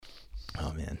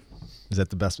Oh man, is that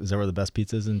the best? Is that where the best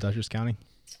pizza is in Dutchess County?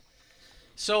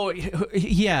 So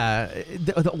yeah,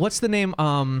 what's the name?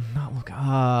 Oh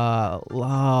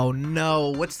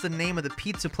no, what's the name of the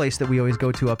pizza place that we always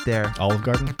go to up there? Olive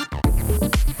Garden.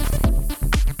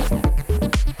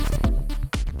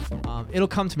 It'll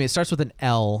come to me. It starts with an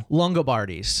L.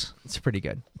 Longobardi's. It's pretty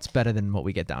good. It's better than what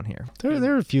we get down here.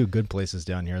 There are a few good places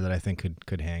down here that I think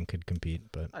could compete.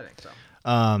 But I think so.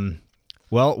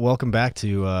 Well, welcome back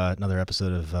to another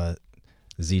episode of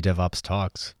Z DevOps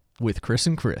Talks With Chris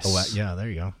and Chris. Oh, yeah, there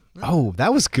you go. Oh,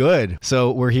 that was good.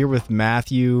 So we're here with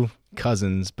Matthew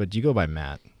Cousins, but you go by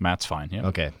Matt. Matt's fine. Yeah.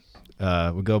 Okay.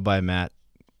 We go by Matt.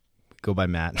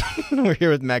 We're here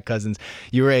with Matt Cousins.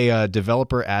 You're a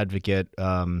developer advocate.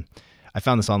 I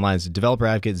found this online. It's a developer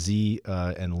advocate Z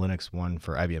and Linux One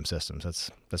for IBM Systems.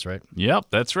 That's right. Yep,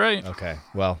 that's right. Okay.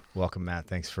 Well, welcome, Matt.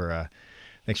 Thanks for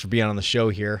being on the show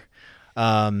here.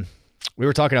 We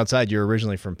were talking outside. You're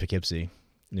originally from Poughkeepsie,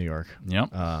 New York. Yep.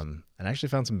 And I actually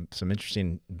found some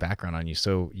interesting background on you.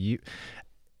 So I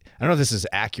don't know if this is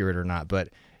accurate or not, but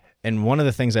and one of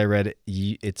the things I read,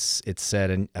 it said,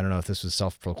 and I don't know if this was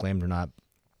self-proclaimed or not,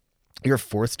 you're a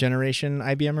fourth generation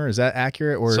IBMer. Is that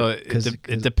accurate? Or so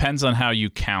it depends on how you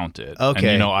count it.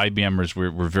 Okay. And IBMers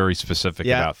we're very specific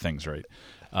about things, right?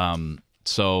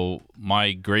 So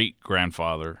my great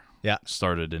grandfather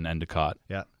started in Endicott.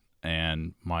 Yeah.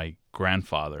 And my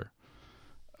grandfather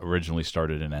originally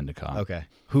started in Endicott. Okay.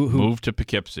 Who moved to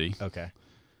Poughkeepsie. Okay.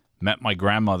 Met my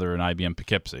grandmother in IBM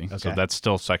Poughkeepsie. Okay. So that's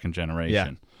still second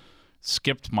generation. Yeah.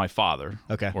 Skipped my father.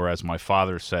 Okay. Whereas my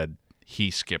father said he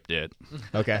skipped it.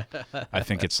 Okay. I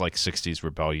think it's like 60s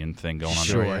rebellion thing going on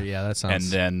Sure, there. yeah, that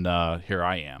sounds... And then here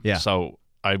I am. Yeah. So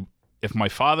if my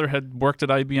father had worked at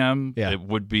IBM, Yeah. it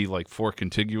would be like 4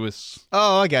 contiguous.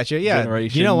 Oh, I got you. Yeah.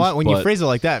 Generations, You know what? When you but- phrase it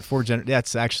like that,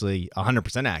 that's actually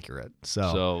 100% accurate.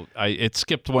 So it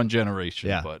skipped 1 generation.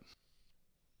 Yeah. But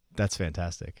That's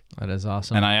fantastic. That is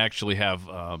awesome. and I actually have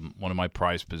one of my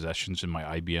prized possessions in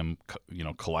my IBM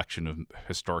collection of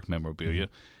historic memorabilia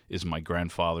is my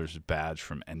grandfather's badge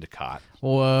from Endicott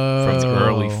Whoa. from the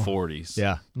early 40s.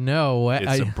 Yeah. No way.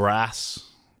 It's a brass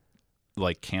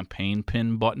like campaign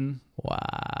pin button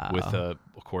Wow. with a,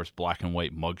 of course, black and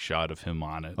white mugshot of him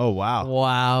on it. Oh, wow.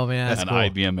 Wow, man. An That's cool.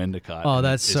 IBM Endicott. Oh, And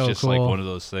that's it's so just like cool. one of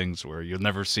those things where you'll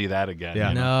never see that again. Yeah.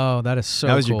 you know? No, that is so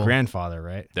That was cool. your grandfather,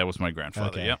 right? That was my grandfather.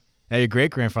 Okay. Yep. Now, your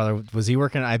great-grandfather, was he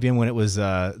working at IBM when it was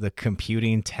the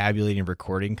computing, tabulating,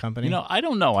 recording company? I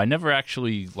don't know. I never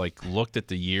actually looked at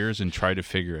the years and tried to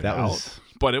figure it That out. was-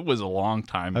 But it was a long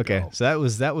time Okay, ago. so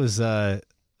that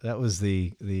was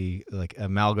the like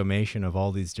amalgamation of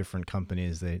all these different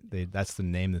companies. They that's the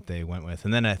name that they went with,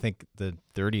 and then I think the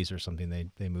 30s or something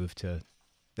they moved to.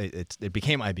 It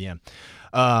became IBM.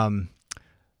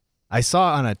 I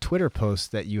saw on a Twitter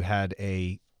post that you had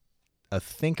a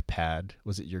ThinkPad.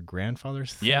 Was it your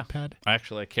grandfather's ThinkPad? I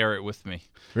carry it with me.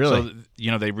 Really?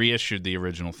 So, they reissued the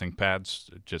original ThinkPads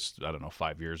just,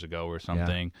 5 years ago or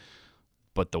something.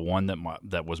 But the one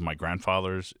that was my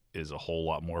grandfather's is a whole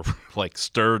lot more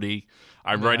sturdy.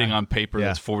 I'm writing on paper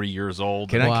that's 40 years old.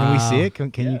 Can we see it?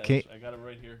 Can you? I got it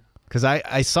right here. Because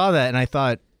I saw that and I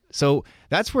thought, so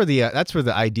that's where the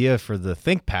idea for the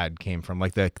ThinkPad came from,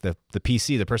 like the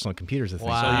PC, the personal computer's the thing.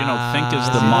 So, think is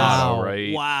the motto,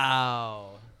 right? Wow.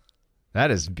 That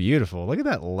is beautiful. Look at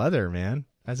that leather, man.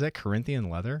 Is that Corinthian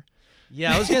leather?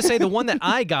 Yeah, I was going to say the one that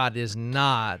I got is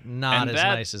not And as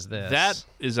that- nice as this. That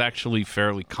is actually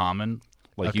fairly common.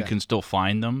 You Okay. can still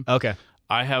find them. Okay.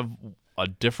 I have a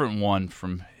different one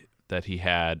that he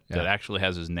had that Yeah. actually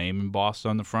has his name embossed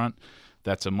on the front.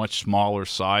 That's a much smaller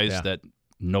size Yeah. that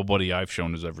nobody I've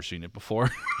shown has ever seen it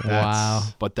before. Wow.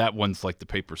 But that one's the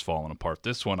paper's falling apart.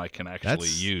 This one I can actually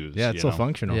use. Yeah, it's so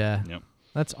functional. Yeah. Yep.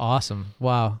 That's awesome.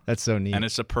 Wow. That's so neat. And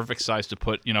it's a perfect size to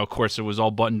put, of course, it was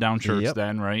all button-down shirts Yep.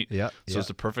 then, right? Yep. So it's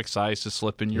the perfect size to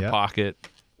slip in your Yep. pocket,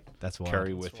 That's wild.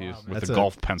 carry with you, with That's a a-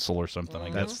 golf pencil or something,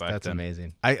 I guess, back That's then.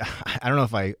 amazing. I don't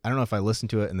know if I listened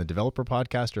to it in the developer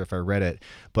podcast or if I read it,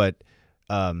 but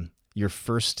your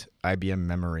first IBM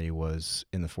memory was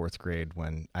in the 4th grade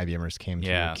when IBMers came to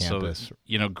your campus.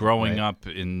 So, growing right? up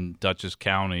in Dutchess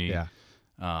County, Yeah.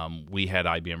 we had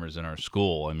IBMers in our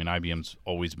school. I mean, IBM's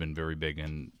always been very big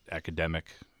in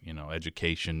academic,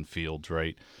 education fields,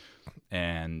 right?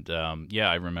 And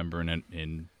I remember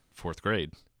in 4th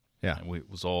grade. Yeah. And it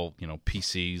was all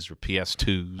PCs or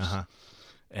PS2s Uh-huh.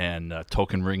 and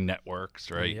token ring networks,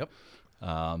 right? Yep.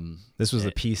 This was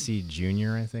the PC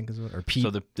Junior, I think, is what, or P.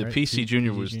 So the right? PC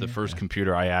Junior PC was the Junior? first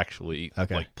computer I actually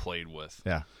Okay. played with.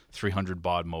 Yeah. 300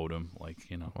 baud modem,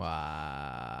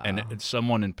 Wow. And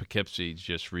someone in Poughkeepsie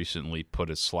just recently put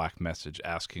a Slack message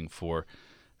asking for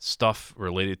stuff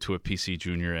related to a PC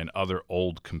Junior and other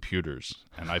old computers.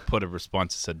 And I put a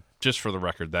response that said, just for the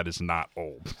record, that is not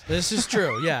old. This is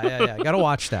true. Yeah. Got to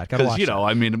watch that. Because,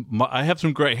 I mean, I have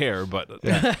some gray hair, but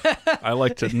I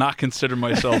like to not consider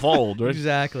myself old, right?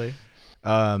 Exactly.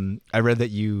 I read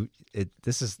that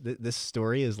this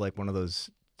story is like one of those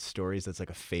stories that's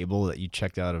like a fable that you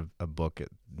checked out of a book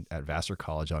at Vassar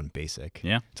College on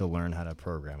BASIC to learn how to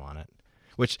program on it.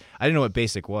 Which I didn't know what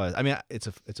BASIC was. I mean, it's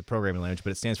a programming language,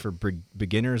 but it stands for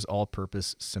Beginner's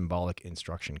All-Purpose Symbolic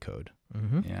Instruction Code.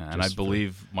 Mm-hmm. Yeah, and I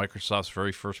believe Microsoft's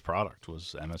very first product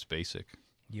was MS BASIC.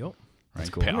 Yep.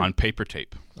 Right? Cool. On paper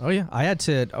tape. Oh yeah,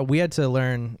 we had to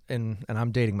learn, and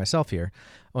I'm dating myself here.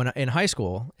 In high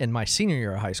school, in my senior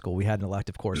year of high school, we had an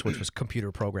elective course which was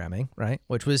computer programming, right?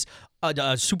 Which was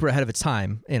super ahead of its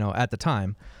time, at the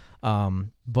time.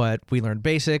 But we learned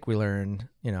BASIC. We learned,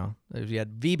 we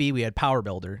had VB, we had Power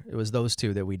Builder. It was those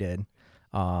two that we did,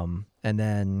 and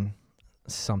then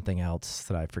something else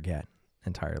that I forget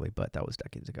entirely. But that was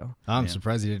decades ago. I'm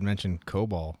surprised you didn't mention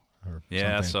COBOL.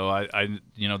 Yeah, so I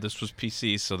this was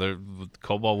PC, so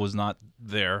COBOL was not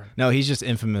there. No, he's just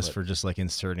infamous for just like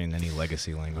inserting any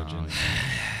legacy language in.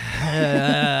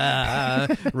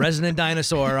 Resident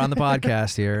Dinosaur on the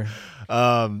podcast here.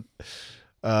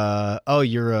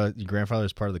 Your grandfather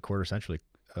is part of the Quarter Century,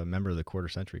 a member of the Quarter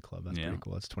Century Club. That's pretty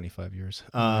cool. That's 25 years.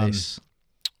 Nice.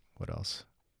 What else?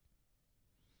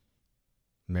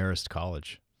 Marist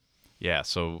College. Yeah,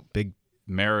 so Big.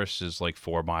 Marist is like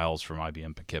 4 miles from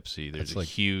IBM Poughkeepsie. There's a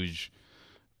huge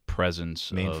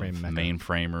presence of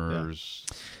mainframers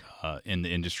in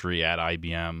the industry at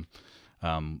IBM.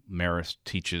 Marist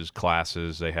teaches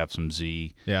classes. They have some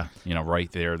Z,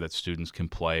 right there that students can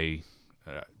play,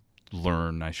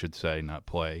 learn, I should say, not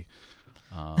play,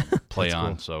 play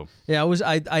on. Cool. So yeah,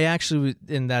 I actually,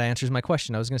 and that answers my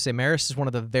question. I was going to say Marist is one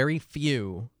of the very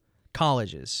few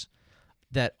colleges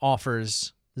that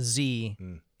offers Z.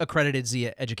 Accredited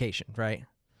Z education, right?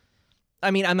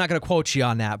 I mean, I'm not going to quote you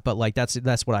on that, but like that's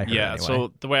what I heard. Yeah. Anyway.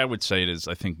 So the way I would say it is,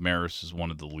 I think Marist is one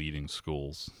of the leading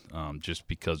schools, just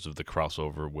because of the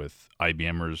crossover with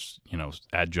IBMers,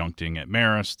 adjuncting at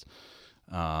Marist.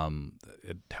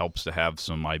 It helps to have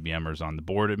some IBMers on the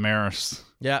board at Marist.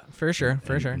 Yeah, for sure,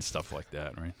 and stuff like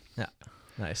that, right? Yeah,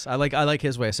 nice. I like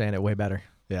his way of saying it way better.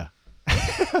 Yeah.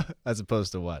 As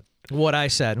opposed to what? What I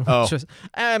said. Oh.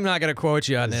 I'm not going to quote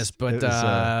you on this, but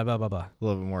blah, blah, blah. A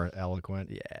little bit more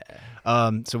eloquent.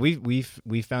 Yeah. So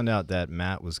we found out that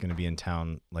Matt was going to be in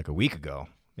town like a week ago,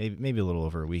 maybe a little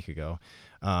over a week ago.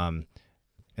 And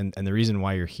the reason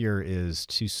why you're here is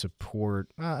to support,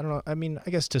 I don't know, I mean, I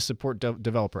guess to support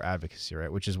developer advocacy,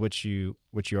 right? Which is what you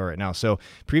are right now. So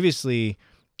previously,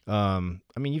 I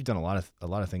mean, you've done a lot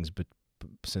of things, but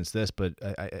since this, but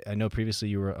I know previously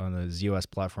you were on the ZOS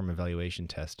platform evaluation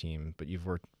test team, but you've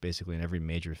worked basically in every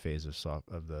major phase of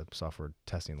the software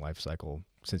testing lifecycle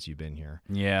since you've been here.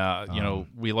 Yeah,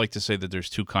 we like to say that there's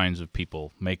 2 kinds of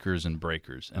people, makers and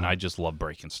breakers, and I just love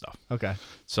breaking stuff. Okay.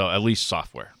 So at least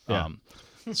software. Yeah.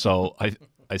 So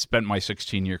I spent my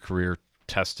 16-year career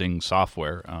testing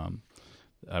software.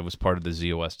 I was part of the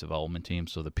ZOS development team,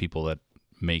 so the people that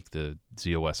make the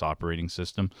ZOS operating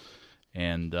system,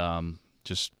 and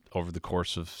just over the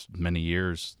course of many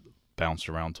years, bounced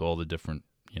around to all the different,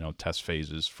 test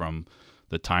phases, from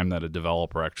the time that a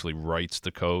developer actually writes the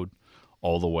code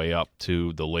all the way up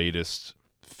to the latest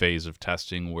phase of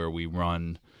testing where we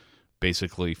run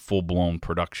basically full-blown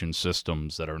production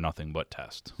systems that are nothing but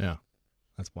test. Yeah,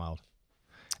 that's wild.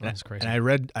 That's crazy. And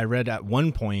I read at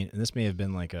one point, and this may have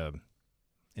been like in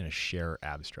a share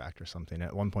abstract or something.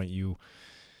 At one point, you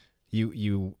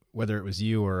whether it was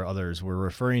you or others were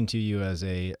referring to you as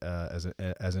an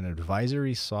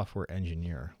advisory software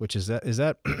engineer, which is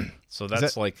that so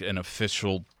that's like an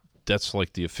official, that's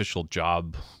like the official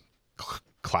job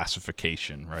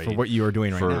classification, right? For what you are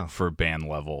doing right now for band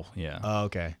level. Yeah. Oh,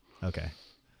 okay.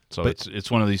 So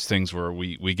it's one of these things where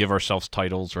we give ourselves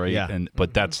titles, right? Yeah.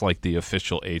 But that's like the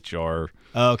official HR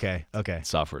okay.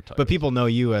 software title. But people know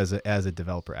you as a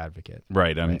developer advocate.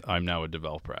 Right. I'm now a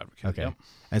developer advocate. Okay. Yep.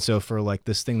 And so for like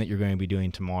this thing that you're going to be doing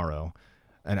tomorrow,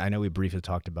 and I know we briefly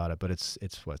talked about it, but it's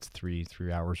 3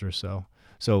 hours or so.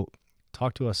 So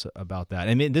talk to us about that.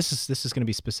 I mean, this is going to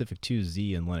be specific to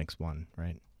Z and Linux 1,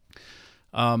 right?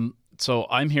 So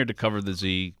I'm here to cover the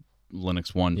Z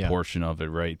Linux 1 portion of it,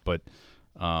 right? But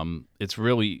it's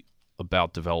really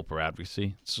about developer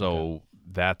advocacy. So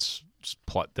that's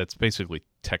basically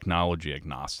technology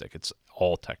agnostic. It's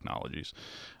all technologies.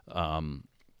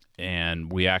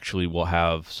 And we actually will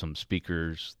have some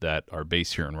speakers that are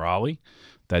based here in Raleigh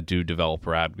that do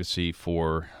developer advocacy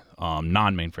for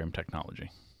non-mainframe technology.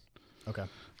 Okay.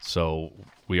 So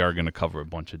we are going to cover a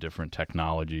bunch of different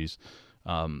technologies.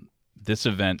 This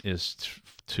event is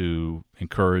to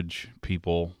encourage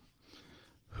people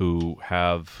who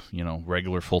have,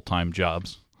 regular full-time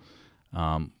jobs,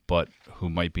 but who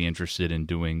might be interested in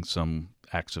doing some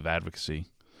acts of advocacy,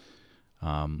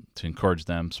 to encourage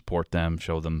them, support them,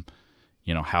 show them,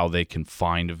 how they can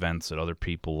find events that other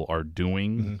people are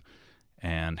doing,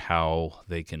 and how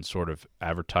they can sort of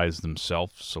advertise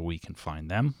themselves so we can find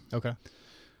them. Okay.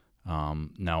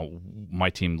 Now, my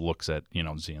team looks at, Z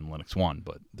and Linux One,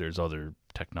 but there's other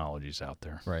technologies out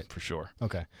there, right, for sure.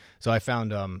 Okay. So I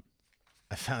found an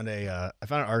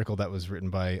article that was written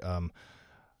by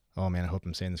oh man, I hope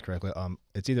I'm saying this correctly.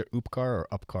 It's either Upcar or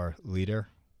Upcar Leader.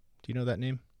 Do you know that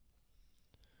name?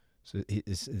 So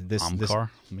is this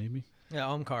Omkar, maybe? Yeah,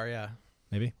 Omkar, yeah.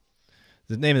 Maybe.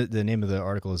 The name of the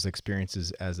article is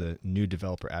Experiences as a New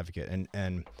Developer Advocate,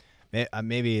 and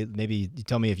maybe you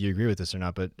tell me if you agree with this or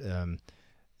not, but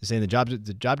saying the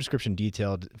job description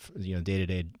detailed,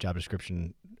 day-to-day job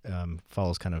description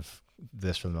follows kind of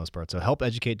this for the most part. So help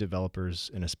educate developers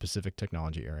in a specific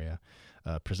technology area,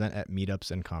 present at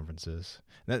meetups and conferences.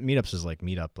 And that meetups is like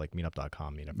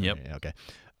meetup.com. Meetup. Yep. Right? Okay.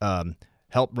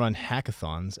 Help run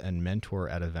hackathons and mentor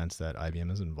at events that IBM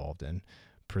is involved in.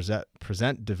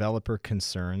 Present developer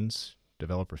concerns,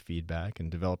 developer feedback,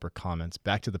 and developer comments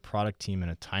back to the product team in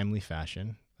a timely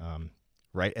fashion.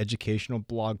 Write educational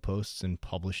blog posts and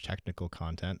publish technical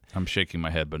content. I'm shaking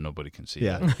my head, but nobody can see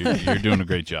Yeah. that. You're doing a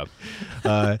great job.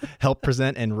 Help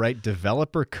present and write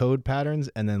developer code patterns,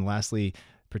 and then lastly,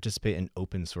 participate in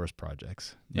open source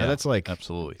projects. Yeah, Now that's like,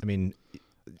 absolutely. I mean,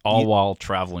 All while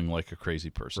traveling like a crazy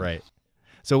person. right.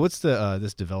 So what's the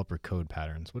this developer code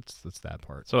patterns? What's that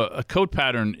part? So a code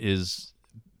pattern is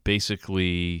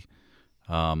basically,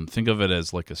 think of it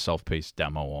as like a self-paced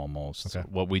demo almost. Okay.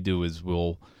 What we do is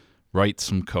we'll write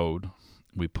some code.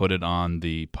 We put it on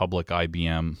the public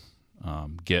IBM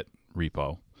Git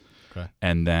repo. Okay.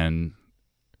 And then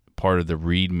part of the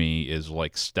README is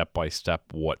like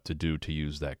step-by-step what to do to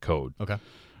use that code. Okay.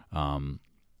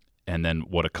 And then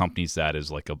what accompanies that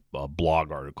is like a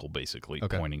blog article, basically,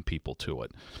 Okay. pointing people to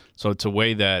it. So it's a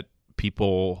way that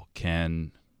people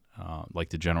can, like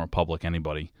the general public,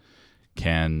 anybody,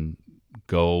 can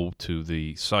go to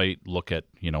the site, look at,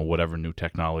 whatever new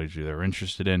technology they're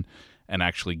interested in, and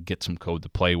actually get some code to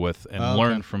play with and okay.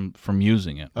 learn from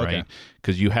using it, Okay. right?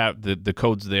 Because you have the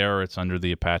code's there. It's under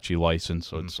the Apache license,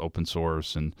 so it's open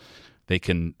source, and they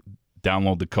can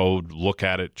download the code, look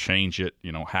at it, change it,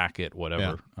 hack it,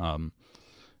 whatever,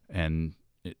 and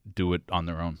do it on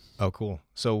their own. Oh, cool.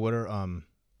 So what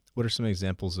are some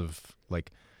examples of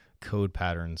like code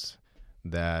patterns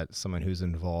that someone who's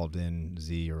involved in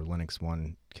Z or Linux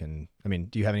One can? I mean,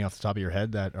 do you have any off the top of your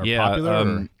head that are popular?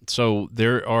 Or? So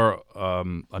there are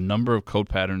a number of code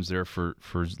patterns there for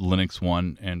Linux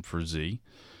One and for Z.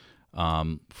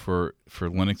 For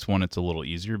Linux One, it's a little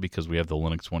easier because we have the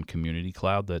Linux One Community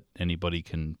Cloud that anybody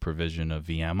can provision a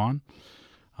VM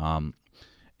on,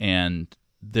 and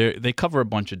they cover a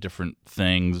bunch of different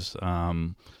things.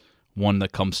 One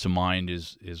that comes to mind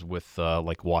is with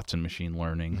like Watson machine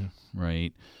learning,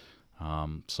 right?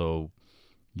 So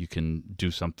you can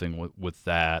do something with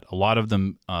that. A lot of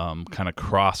them kind of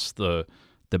cross the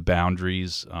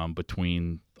boundaries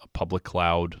between a public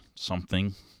cloud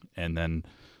something and then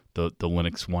the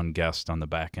Linux One guest on the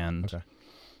back end. Okay.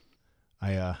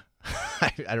 I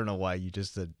don't know why you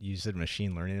said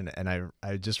machine learning, and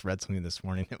I just read something this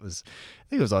morning. I think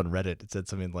it was on Reddit. It said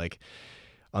something like,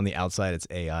 on the outside it's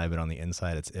AI, but on the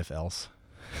inside it's if else.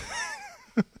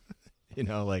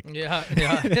 Like Yeah.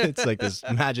 it's like this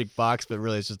magic box, but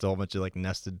really it's just a whole bunch of like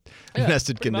nested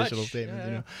conditional much.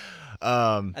 statements.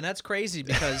 Yeah. And that's crazy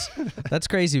because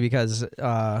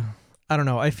I don't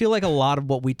know. I feel like a lot of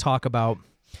what we talk about,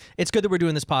 it's good that we're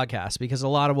doing this podcast because a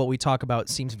lot of what we talk about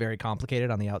seems very complicated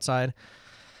on the outside.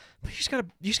 But you just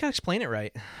gotta explain it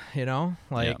right,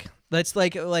 Like that's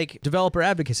like developer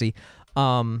advocacy.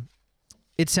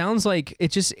 It sounds like it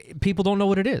just people don't know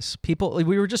what it is. We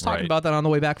were just talking about that on the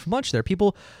way back from lunch. There,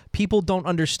 people don't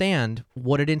understand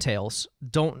what it entails.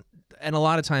 And a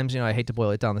lot of times, I hate to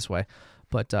boil it down this way,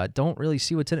 but don't really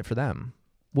see what's in it for them.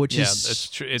 Which is it's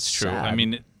true. It's true. sad. I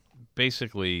mean,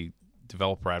 basically,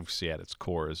 developer advocacy at its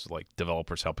core is like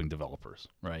developers helping developers,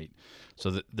 right?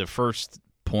 So the first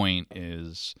point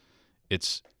is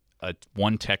it's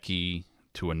one techie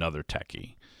to another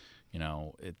techie.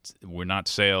 We're not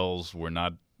sales, we're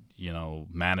not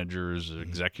managers or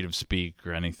executive speak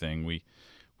or anything. We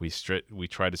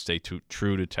try to stay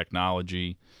true to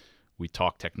technology. We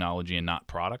talk technology and not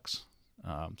products.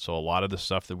 So a lot of the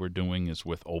stuff that we're doing is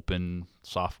with open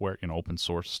software, open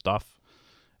source stuff.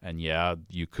 And yeah,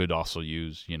 you could also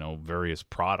use, various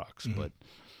products, but,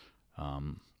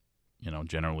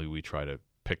 generally we try to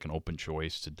pick an open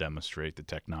choice to demonstrate the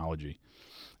technology.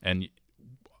 And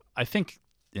I think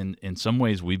in some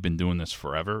ways we've been doing this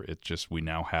forever. It's just we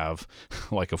now have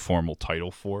like a formal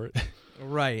title for it.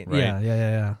 Right. Right.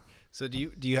 Yeah. So do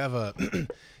you have a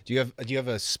do you have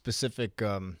a specific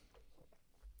you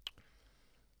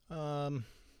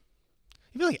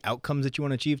feel like outcomes that you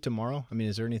want to achieve tomorrow? I mean,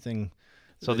 is there anything?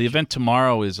 So the event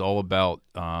tomorrow is all about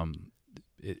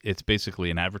it's basically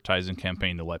an advertising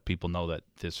campaign to let people know that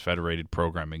this federated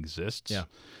program exists. Yeah.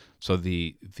 So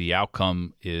the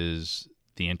outcome is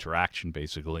the interaction,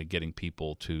 basically getting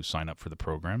people to sign up for the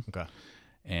program. Okay.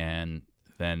 And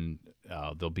then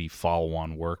there'll be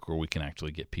follow-on work where we can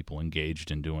actually get people engaged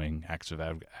in doing acts of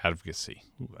advocacy.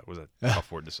 Ooh, that was a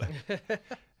tough word to say.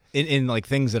 In like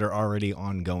things that are already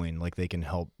ongoing, like they can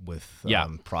help with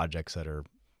projects that are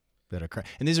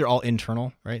and these are all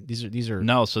internal, right? These are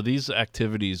No, so these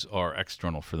activities are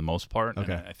external for the most part.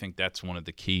 Okay. And I think that's one of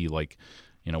the key, like,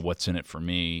 what's in it for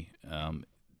me.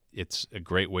 It's a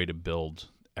great way to build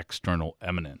external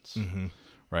eminence,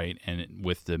 right? And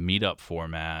with the meetup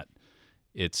format,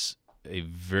 it's a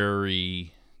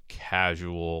very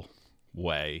casual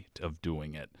way of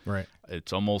doing it. right.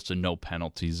 It's almost a no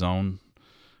penalty zone,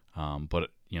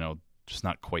 but just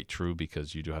not quite true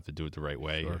because you do have to do it the right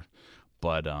way. Sure.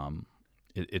 But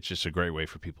it's just a great way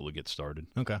for people to get started.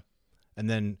 Okay. And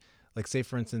then, like, say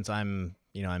for instance, I'm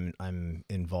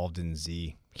involved in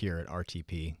Z here at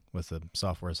RTP with the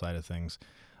software side of things.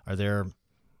 Are there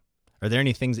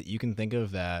any things that you can think of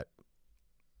that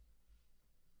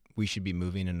we should be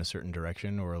moving in a certain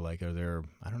direction, or like, are there?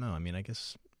 I don't know. I mean,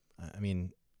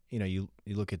 you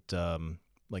look at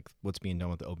like what's being done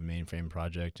with the Open Mainframe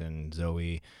project and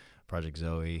Project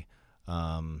Zoe.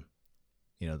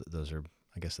 Those are,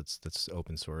 I guess that's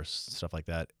open source stuff like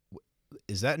that.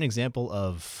 Is that an example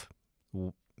of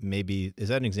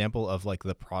like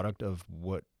the product of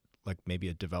what like maybe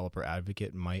a developer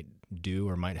advocate might do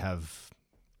or might have?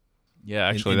 Yeah,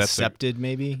 actually, incepted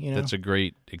maybe. That's a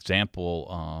great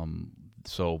example.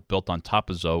 So built on top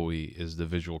of Zoe is the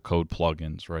Visual Code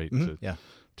plugins, right? Mm-hmm.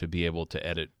 To be able to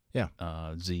edit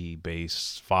Yeah.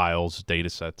 Z-based files, data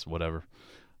sets, whatever.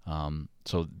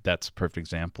 So that's a perfect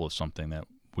example of something that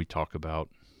we talk about,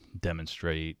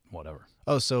 demonstrate, whatever.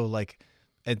 Oh, so like,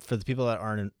 and for the people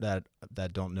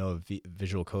that don't know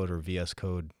Visual Code or VS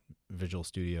Code, Visual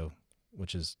Studio,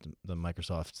 which is the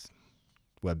Microsoft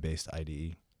web-based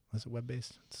IDE. Was it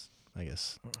web-based? I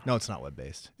guess no, it's not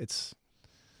web-based. It's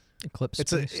Eclipse.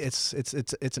 It's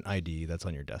an IDE that's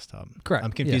on your desktop. Correct.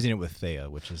 I'm confusing it with Thea,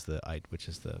 which is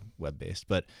the web-based,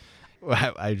 but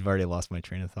I've already lost my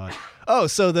train of thought. Oh,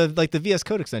 so the VS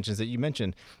Code extensions that you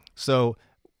mentioned. So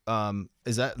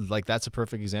is that like, that's a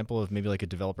perfect example of maybe like a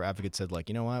developer advocate said, like,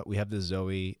 you know what, we have this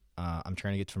Zoe. I'm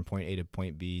trying to get from point A to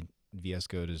point B. VS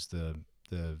Code is the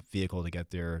vehicle to get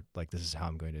there. Like, this is how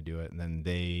I'm going to do it. And then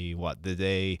did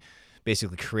they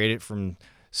basically create it from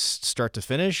start to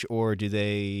finish, or do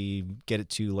they get it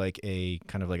to like a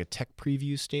kind of like a tech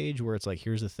preview stage where it's like,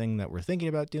 here's the thing that we're thinking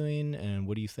about doing, and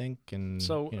what do you think? And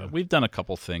so we've done a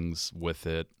couple things with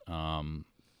it.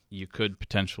 You could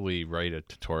potentially write a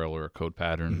tutorial or a code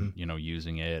pattern,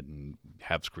 using it, and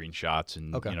have screenshots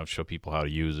and show people how to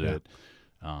use it.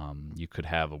 You could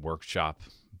have a workshop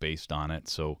based on it.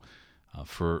 So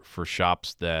for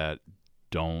shops that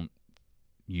don't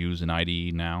use an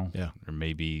IDE now, or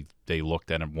maybe they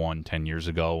looked at it 10 years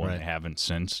ago and they haven't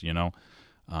since,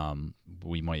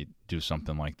 we might do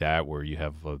something like that where you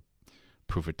have a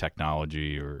proof of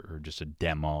technology or just a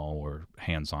demo or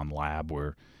hands-on lab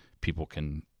where people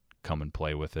can come and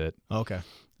play with it. Okay.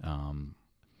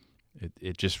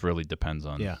 It just really depends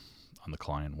on the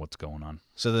client, what's going on.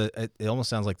 So it almost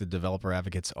sounds like the developer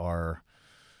advocates are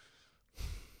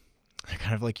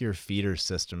kind of like your feeder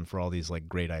system for all these like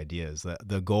great ideas.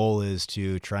 The goal is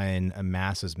to try and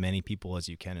amass as many people as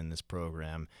you can in this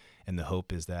program, and the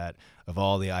hope is that of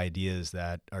all the ideas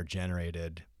that are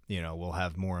generated, we'll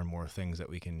have more and more things that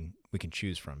we can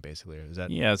choose from. Basically, is that?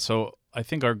 Yeah. So I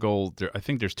think our goal I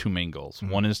think there's two main goals. Mm-hmm.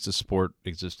 One is to support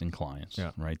existing clients,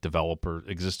 right?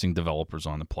 Existing developers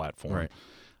on the platform.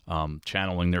 Right.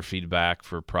 Channeling their feedback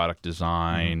for product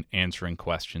design, answering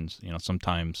questions.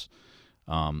 Sometimes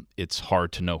it's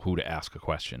hard to know who to ask a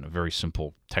question, a very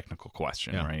simple technical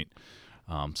question, right?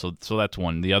 So that's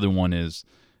one. The other one is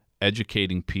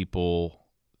educating people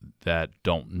that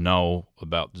don't know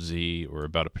about Z or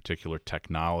about a particular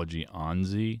technology on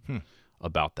Z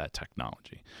about that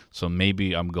technology. So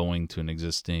maybe I'm going to an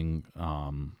existing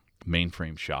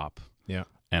mainframe shop,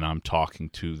 and I'm talking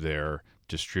to their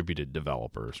distributed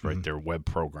developers, right? They're web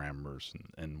programmers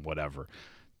and whatever,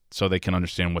 so they can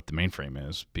understand what the mainframe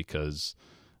is. Because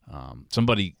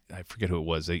somebody, I forget who it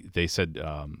was, they said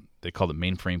they called it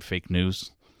mainframe fake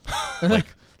news. like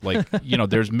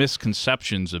there's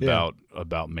misconceptions about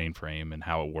mainframe and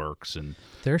how it works, and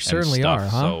There and certainly stuff. are,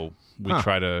 huh? So we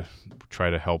try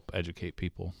to help educate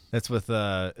people. That's with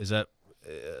is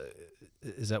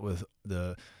that with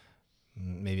the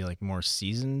maybe like more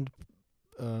seasoned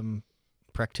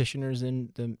practitioners in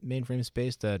the mainframe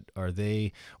space? That are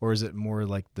they, or is it more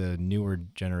like the newer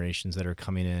generations that are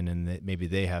coming in and that maybe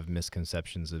they have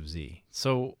misconceptions of Z?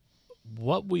 So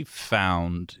what we've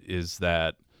found is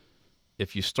that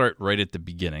if you start right at the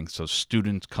beginning, so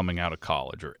students coming out of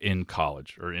college or in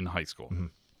high school,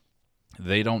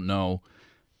 they don't know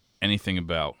anything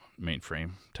about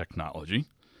mainframe technology.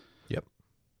 Yep.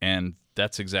 And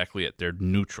that's exactly it. They're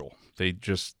neutral. They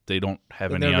don't have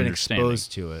They've any never been understanding.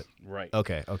 exposed to it. Right.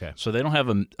 Okay. So they don't have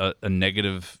a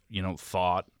negative,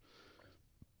 thought.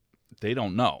 They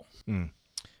don't know.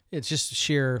 It's just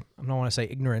sheer, I don't want to say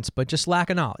ignorance, but just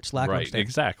lack of knowledge, lack of Right, understanding.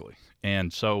 exactly.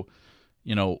 And so,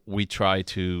 we try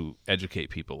to educate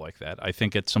people like that. I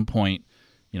think at some point,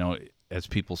 as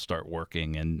people start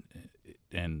working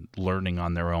and learning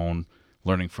on their own,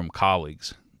 learning from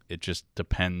colleagues, it just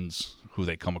depends who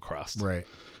they come across. Right.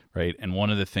 Right. And one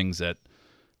of the things that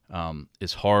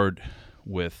is hard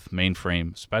with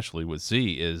mainframe, especially with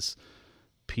Z, is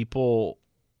people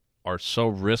are so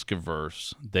risk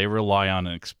averse. They rely on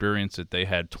an experience that they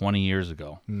had 20 years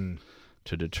ago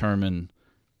to determine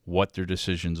what their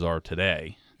decisions are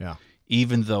today. Yeah.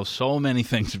 Even though so many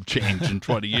things have changed in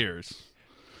 20 years.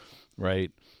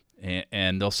 Right.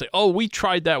 And they'll say, oh, we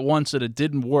tried that once and it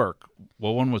didn't work.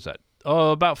 Well, when was that?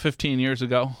 Oh, about 15 years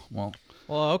ago. Well,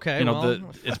 okay.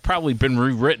 it's probably been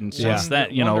rewritten since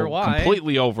that, Wonder why.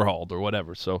 completely overhauled or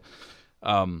whatever. So,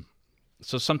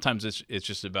 so sometimes it's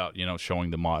just about,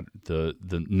 showing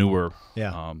the newer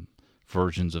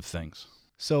versions of things.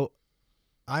 So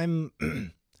I'm,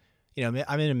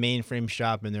 I'm in a mainframe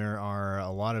shop and there are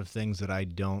a lot of things that I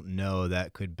don't know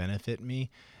that could benefit me.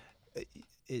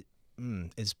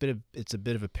 It's a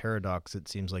bit of a paradox, it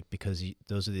seems like, because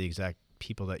those are the exact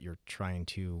people that you're trying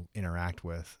to interact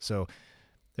with. So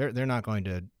they're not going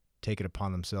to take it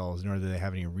upon themselves, nor do they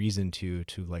have any reason to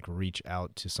like reach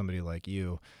out to somebody like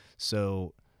you.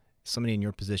 So somebody in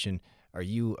your position, are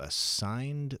you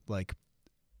assigned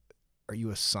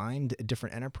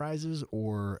different enterprises,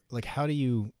 or like how do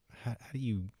you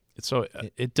So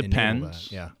it depends.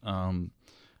 That? Yeah.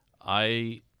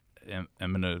 I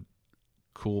am in a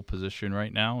cool position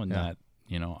right now in that,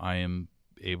 I am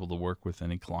able to work with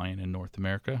any client in North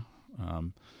America.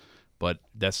 But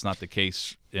that's not the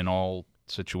case in all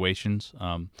situations.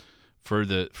 For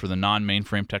the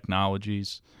non-mainframe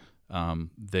technologies,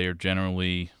 they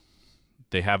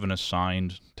have an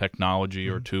assigned technology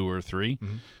or two or three.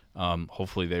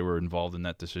 Hopefully they were involved in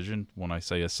that decision. When I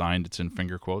say assigned, it's in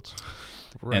finger quotes.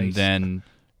 Right. And then,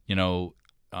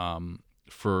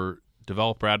 for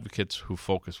developer advocates who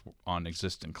focus on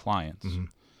existing clients,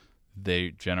 they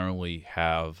generally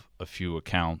have a few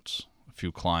accounts, a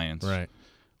few clients, Right.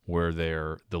 where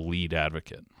they're the lead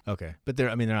advocate. Okay. But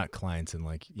they're not clients, and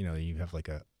like, you have like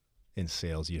in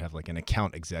sales, you have like an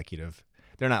account executive.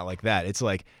 They're not like that. It's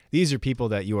like, these are people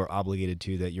that you are obligated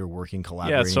to, that you're working,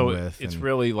 collaborating with. It's and,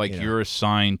 really like you're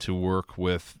assigned to work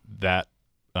with that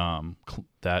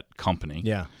that company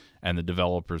and the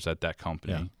developers at that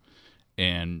company. Yeah.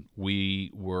 And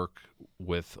we work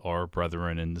with our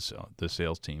brethren in the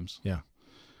sales teams. Yeah.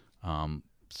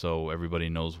 So everybody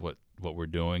knows what we're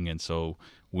doing, and so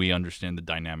we understand the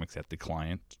dynamics at the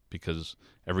client, because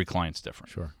every client's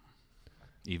different. Sure.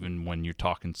 Even when you're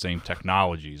talking same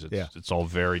technologies, it's all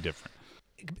very different.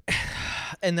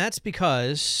 And that's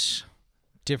because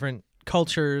different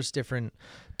cultures, different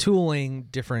tooling,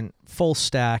 different full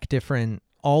stack, different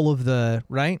all of the,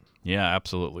 right? Yeah,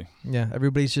 absolutely. Yeah,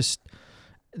 everybody's just,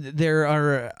 there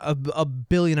are a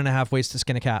billion and a half ways to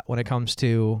skin a cat when it comes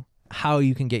to how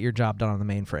you can get your job done on the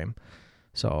mainframe.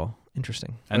 So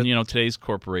interesting. And today's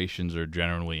corporations are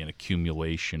generally an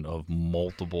accumulation of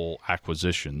multiple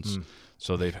acquisitions.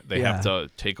 So they have to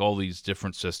take all these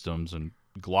different systems and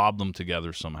glob them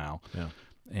together somehow. Yeah.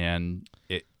 And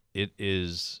it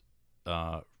is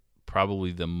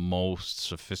probably the most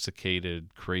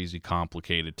sophisticated, crazy,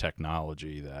 complicated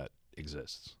technology that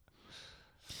exists.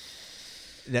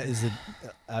 That is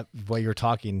while you're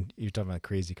talking about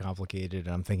crazy complicated,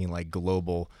 and I'm thinking like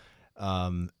global,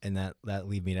 and that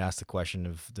lead me to ask the question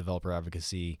of developer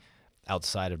advocacy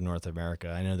outside of North America.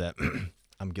 I know that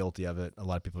I'm guilty of it. A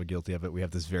lot of people are guilty of it. We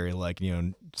have this very like,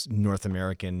 North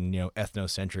American,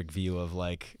 ethnocentric view of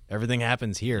like everything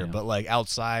happens here, but like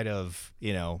outside of,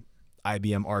 IBM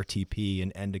RTP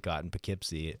and Endicott and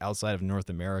Poughkeepsie, outside of North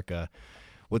America,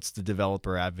 what's the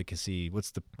developer advocacy?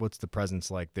 What's the presence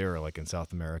like there, like in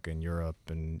South America and Europe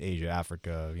and Asia,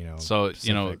 Africa, So,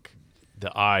 Pacific?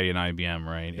 the I in IBM,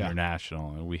 right?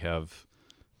 International, and we have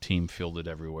team fielded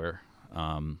everywhere.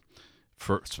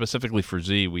 Specifically for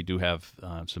Z, we do have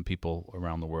some people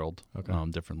around the world,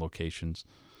 different locations.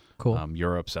 Cool.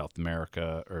 Europe, South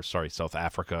Africa,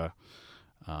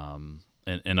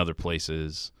 and other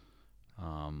places.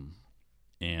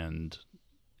 And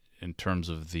in terms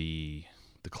of the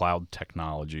cloud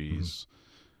technologies,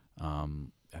 I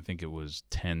think it was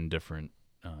 10 different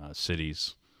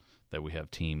cities that we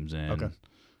have teams in. Okay.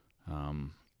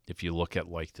 If you look at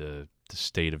like the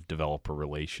State of Developer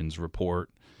Relations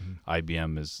report,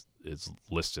 IBM is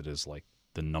listed as like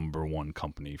the number one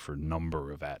company for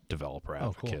number of developer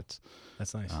advocates. Cool.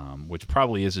 That's nice. Which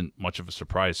probably isn't much of a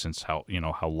surprise since how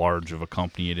large of a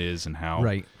company it is and how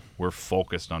we're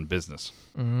focused on business.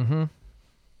 Mm-hmm.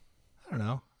 I don't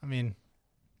know. I mean,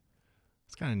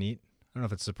 it's kind of neat. I don't know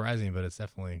if it's surprising, but it's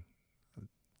definitely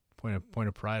a point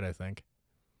of pride, I think.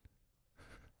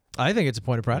 I think it's a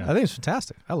point of pride. Yeah. I think it's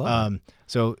fantastic. I love it.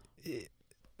 So,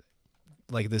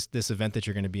 like this event that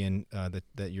you're going to be in,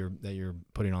 that you're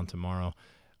putting on tomorrow,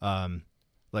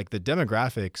 like the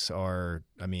demographics are,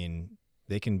 I mean,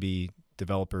 they can be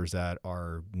developers that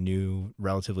are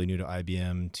relatively new to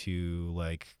IBM to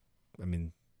like, I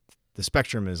mean, the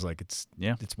spectrum is like it's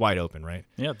wide open, right?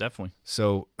 Yeah, definitely.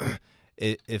 So,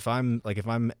 if I'm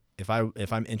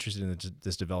interested in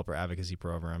this developer advocacy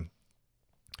program,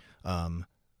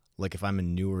 like if I'm a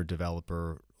newer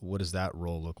developer, what does that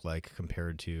role look like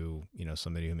compared to,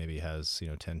 somebody who maybe has,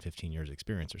 10, 15 years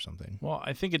experience or something? Well,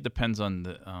 I think it depends on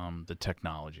the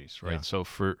technologies, right? Yeah. So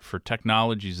for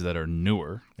technologies that are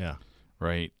newer,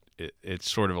 right,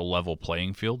 it's sort of a level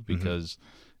playing field because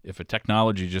if a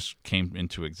technology just came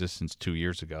into existence 2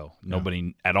 years ago,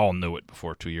 nobody at all knew it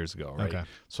before 2 years ago, right? Okay.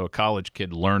 So a college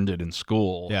kid learned it in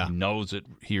school,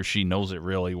 he or she knows it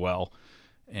really well,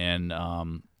 and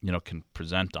can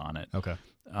present on it. Okay.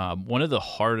 One of the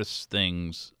hardest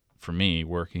things for me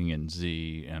working in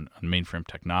Z and mainframe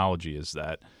technology is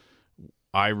that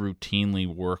I routinely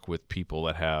work with people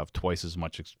that have twice as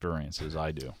much experience as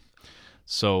I do.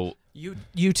 So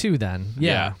you too, then.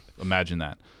 Yeah. Imagine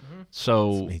that.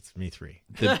 So It's me three.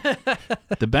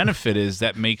 the benefit is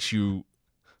that makes you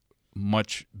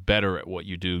much better at what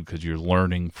you do because you're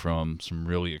learning from some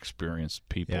really experienced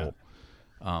people.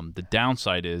 The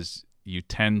downside is you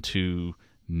tend to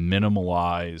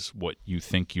minimalize what you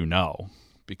think you know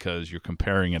because you're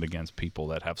comparing it against people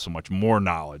that have so much more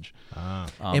knowledge.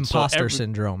 Imposter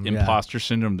syndrome. Imposter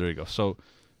syndrome. There you go. So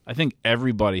I think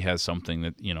everybody has something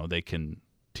that they can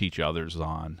teach others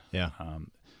on. Yeah.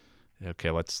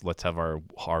 Okay, let's have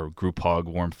our group hug,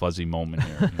 warm fuzzy moment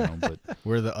here. But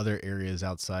Where are the other areas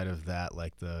outside of that,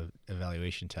 like the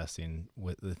evaluation testing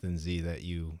within Z, that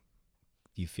you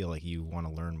feel like you want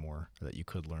to learn more, or that you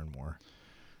could learn more?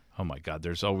 oh my God,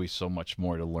 there's always so much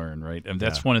more to learn, right? And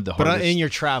that's one of the hardest. But in your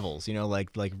travels, like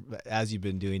as you've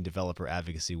been doing developer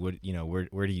advocacy, what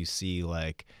where do you see,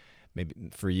 like, maybe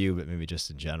for you, but maybe just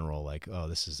in general, like, oh,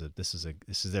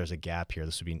 there's a gap here.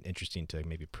 This would be interesting to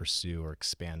maybe pursue or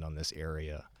expand on this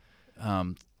area.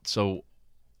 So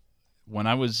when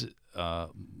I was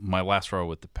my last role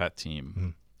with the pet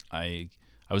team, I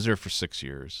was there for 6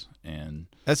 years, and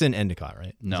that's in Endicott,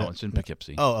 right? No, it's in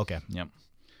Poughkeepsie. Oh, okay. Yep.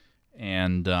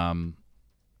 And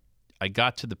I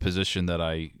got to the position that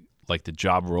the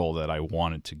job role that I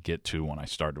wanted to get to when I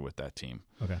started with that team.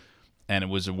 Okay. And it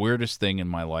was the weirdest thing in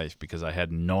my life because I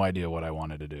had no idea what I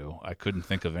wanted to do. I couldn't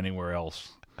think of anywhere else,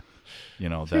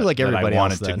 that I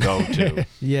wanted to go to.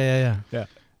 Yeah.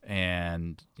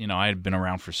 And, I had been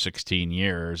around for 16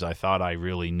 years. I thought I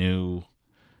really knew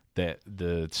that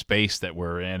the space that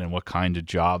we're in and what kind of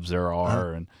jobs there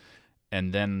are.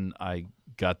 And then I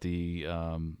got the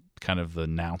kind of the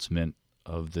announcement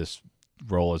of this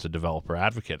role as a developer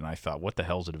advocate. And I thought, what the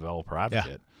hell is a developer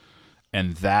advocate? Yeah.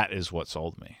 And that is what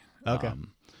sold me. Okay.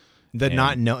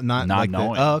 Not like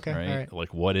knowing. Oh, okay. Right? All right.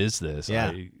 Like, what is this?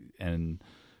 Yeah. We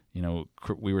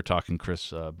were talking,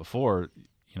 Chris, before,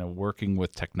 working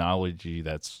with technology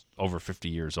that's over 50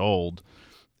 years old,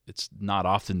 it's not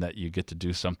often that you get to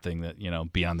do something that,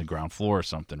 be on the ground floor or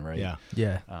something, right? Yeah.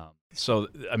 Yeah. So,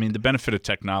 I mean, the benefit of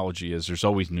technology is there's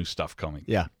always new stuff coming.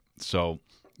 Yeah. So,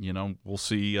 we'll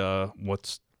see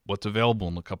what's available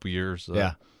in a couple of years.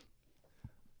 Yeah.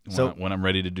 When I'm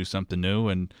ready to do something new,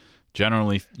 and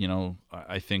generally,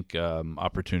 I think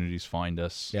opportunities find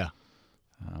us. Yeah.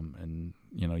 And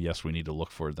yes, we need to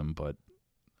look for them, but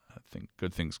I think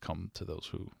good things come to those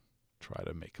who try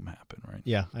to make them happen, right?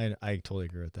 Yeah, I totally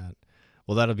agree with that.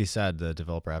 Well, that'll be sad. The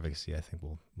developer advocacy, I think,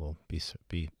 will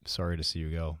be sorry to see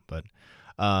you go. But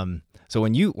so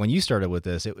when you started with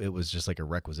this, it was just like a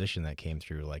requisition that came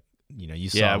through, like you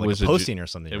saw like a posting or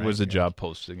something. It right? was a job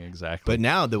posting, exactly. But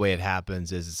now the way it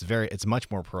happens is it's much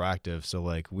more proactive. So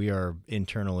like we are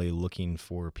internally looking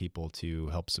for people to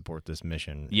help support this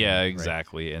mission. Yeah, right?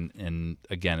 exactly. And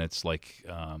again, it's like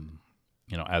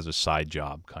as a side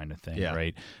job kind of thing, Yeah.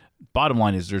 right? Bottom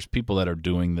line is there's people that are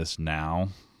doing this now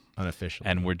Unofficially.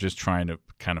 and we're just trying to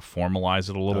kind of formalize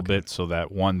it a little bit so that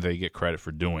one, they get credit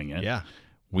for doing it. Yeah.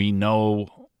 We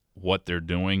know what they're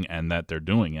doing and that they're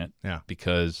doing it. Yeah.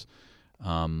 Because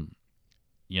one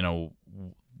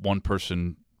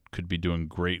person could be doing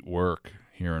great work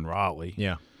here in Raleigh.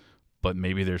 Yeah. But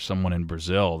maybe there's someone in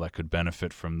Brazil that could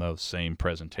benefit from those same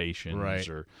presentations Right.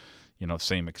 or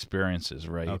same experiences,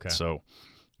 right? Okay. So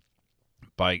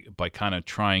by kind of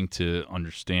trying to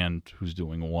understand who's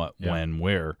doing what, Yeah. when,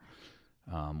 where,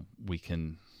 we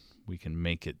can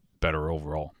make it better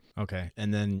overall. Okay.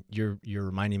 And then you're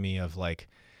reminding me of like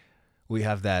we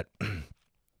have that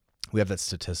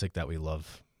statistic that we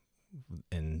love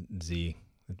in Z.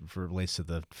 It relates to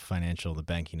the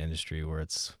banking industry, where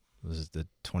it's the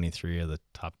 23 of the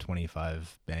top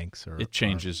 25 banks, or It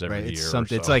changes every right? year. It's or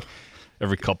something. so. It's like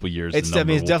every couple of years. it's the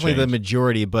number will definitely the change.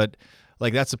 majority, but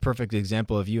like that's a perfect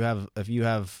example. If you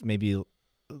have maybe,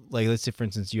 like, let's say for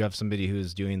instance you have somebody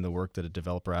who's doing the work that a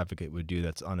developer advocate would do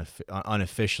that's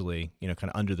unofficially, kind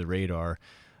of under the radar.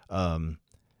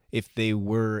 If they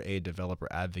were a developer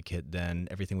advocate, then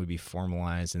everything would be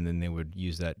formalized, and then they would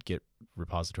use that Git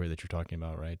repository that you're talking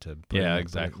about, right? To put Yeah, in,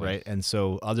 exactly. right. And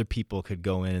so other people could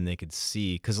go in and they could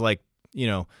see, because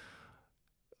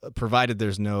provided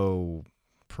there's no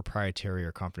proprietary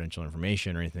or confidential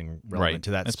information or anything relevant Right.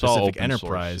 to that It's all specific open source,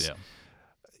 enterprise,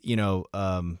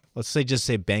 yeah. let's say just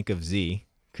say Bank of Z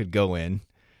could go in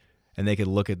and they could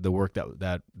look at the work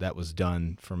that was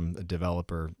done from a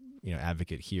developer,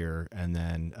 advocate here, and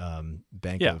then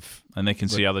Bank Yeah. of And they can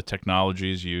see how the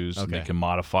technology is used, and they Okay. can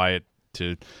modify it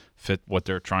to fit what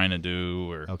they're trying to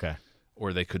do, okay,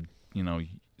 or they could,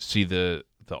 see the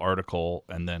article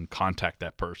and then contact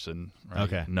that person, right?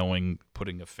 Okay.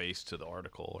 Putting a face to the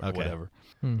article or Okay. whatever.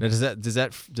 Now, does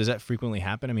that frequently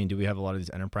happen? I mean, do we have a lot of these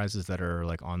enterprises that are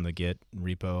like on the Git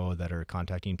repo that are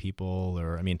contacting people,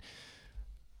 or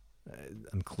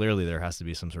clearly there has to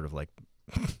be some sort of like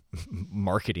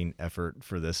marketing effort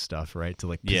for this stuff, right? To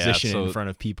like Yeah, position it in so- front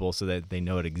of people so that they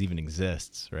know it even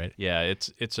exists, right? Yeah,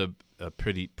 it's a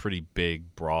pretty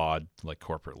big, broad, like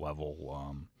corporate level,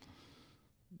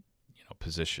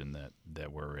 position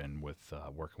that we're in with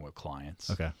working with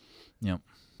clients. Okay. Yep.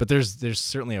 But there's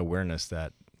certainly awareness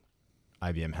that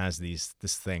IBM has this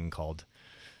thing called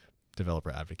developer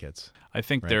advocates. I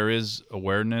think Right. there is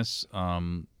awareness,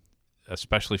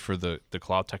 especially for the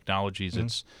cloud technologies. Mhm.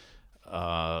 It's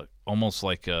almost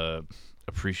like a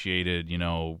appreciated,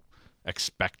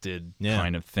 expected Yeah.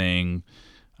 kind of thing,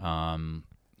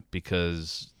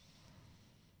 because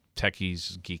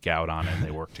techies geek out on it and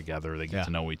they work together. They get Yeah. to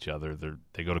know each other.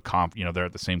 They go to they're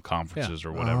at the same conferences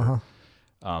or whatever.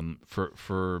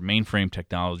 For mainframe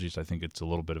technologies, I think it's a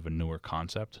little bit of a newer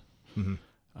concept.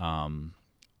 Mm-hmm.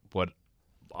 What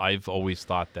I've always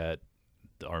thought that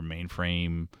our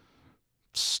mainframe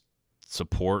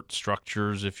support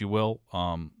structures, if you will,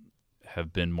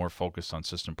 have been more focused on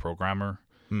system programmer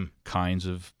kinds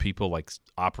of people, like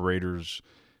operators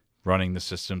running the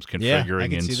systems,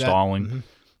 configuring, installing, Mm-hmm.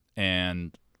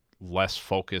 and less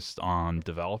focused on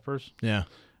developers. Yeah.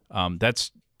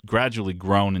 That's gradually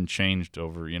grown and changed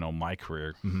over, my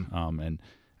career. Mm-hmm.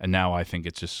 And now I think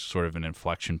it's just sort of an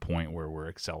inflection point where we're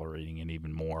accelerating it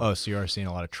even more. Oh, so you are seeing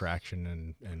a lot of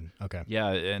traction and okay. Yeah,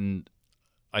 and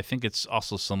I think it's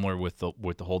also similar with the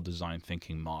whole design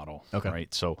thinking model. Okay.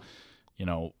 Right. So,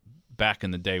 back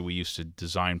in the day, we used to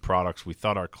design products we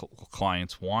thought our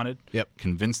clients wanted, Yep.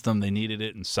 convince them they needed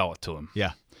it, and sell it to them.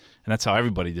 Yeah. And that's how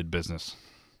everybody did business.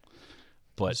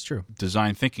 But That's true.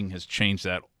 design thinking has changed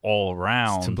that all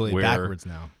around. It's completely where, backwards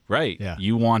now. Right. Yeah.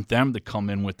 You want them to come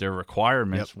in with their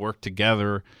requirements, work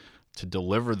together to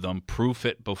deliver them, proof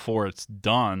it before it's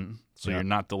done, so Yep. you're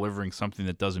not delivering something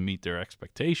that doesn't meet their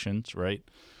expectations, right?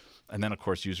 And then, of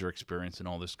course, user experience and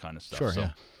all this kind of stuff. Sure, So,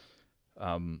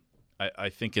 yeah. I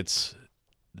think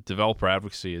developer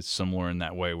advocacy is similar in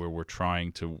that way, where we're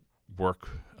trying to work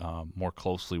more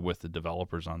closely with the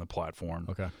developers on the platform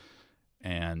Okay.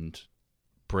 and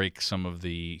break some of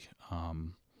the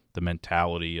the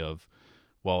mentality of,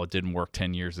 well, it didn't work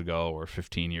 10 years ago or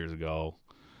 15 years ago,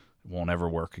 it won't ever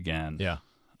work again. Yeah.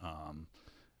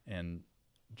 And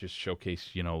just showcase,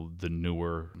 the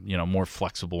newer, more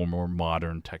flexible, more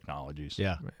modern technologies.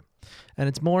 Yeah. And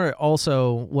it's more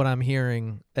also what I'm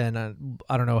hearing, and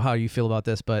I don't know how you feel about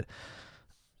this, but,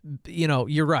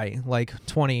 you're right. Like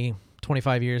 20,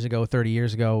 25 years ago, 30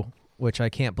 years ago, which I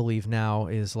can't believe now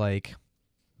is like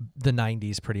the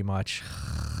 90s pretty much.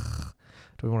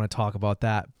 Do we want to talk about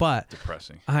that? But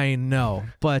Depressing. I know.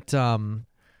 But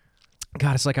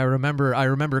God, it's like I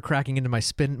remember cracking into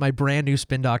my brand new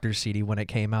Spin Doctors CD when it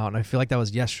came out, and I feel like that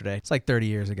was yesterday. It's like 30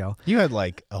 years ago. You had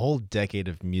like a whole decade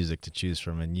of music to choose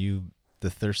from, and the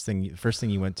first thing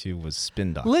you went to was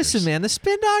Spin Doctors. Listen, man, the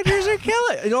Spin Doctors are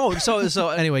killing. So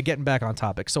anyway, getting back on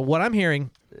topic. So what I'm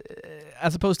hearing,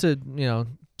 as opposed to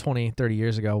 20, 30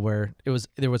 years ago, where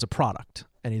there was a product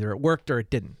and either it worked or it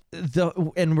didn't.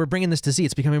 And we're bringing this to Z.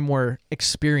 It's becoming more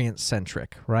experience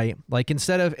centric, right? Like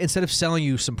instead of selling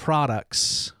you some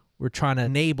products, we're trying to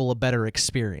enable a better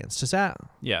experience. Is that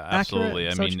absolutely.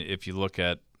 accurate? I mean, if you look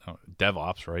at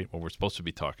DevOps, right, what we're supposed to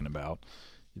be talking about,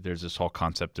 there's this whole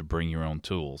concept of bring your own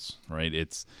tools, right?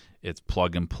 It's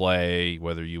plug and play,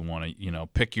 whether you want to,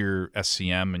 pick your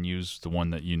SCM and use the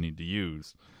one that you need to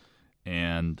use.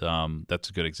 And that's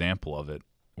a good example of it.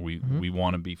 We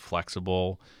want to be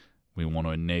flexible. We want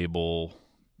to enable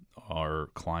our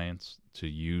clients to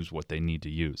use what they need to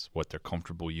use, what they're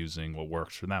comfortable using, what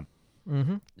works for them.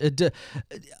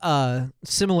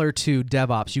 Similar to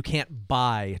DevOps, you can't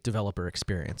buy developer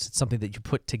experience. It's something that you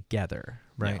put together,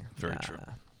 right? Yeah, very true.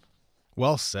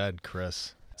 Well said,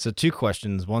 Chris. So 2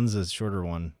 questions. One's a shorter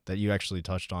one that you actually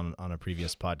touched on a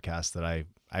previous podcast that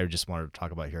I just wanted to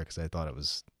talk about here because I thought it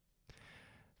was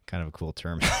kind of a cool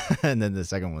term. And then the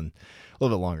second one, a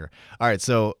little bit longer. All right.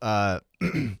 So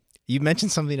you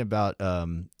mentioned something about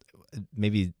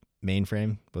maybe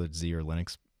mainframe, whether it's Z or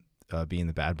Linux, being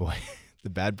the bad boy. The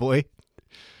bad boy.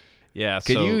 Yeah.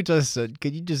 Could you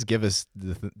just give us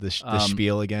the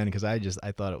spiel again? Because I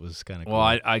thought it was kind of cool.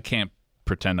 Well, I can't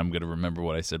pretend I'm going to remember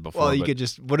what I said before. Well, you could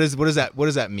just what does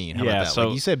that mean? How about that? So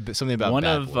like you said something about one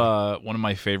bad boy. One of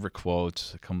my favorite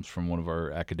quotes that comes from one of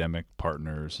our academic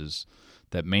partners is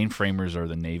that mainframers are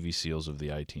the Navy SEALs of the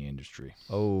IT industry.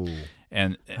 Oh,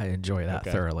 and I enjoy that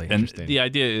thoroughly. And the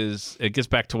idea is, it gets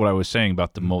back to what I was saying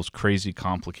about the most crazy,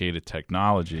 complicated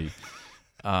technology.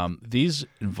 These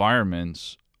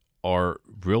environments are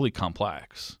really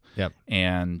complex. Yep.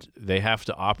 And they have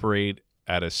to operate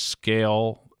at a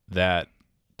scale that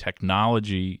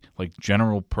technology, like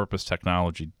general purpose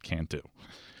technology, can't do.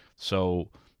 So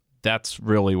that's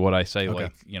really what I say. Okay.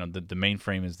 Like, the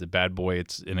mainframe is the bad boy.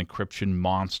 It's an encryption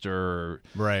monster, or,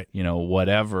 right.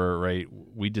 Whatever, right?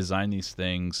 We design these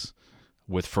things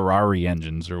with Ferrari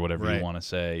engines or whatever you want to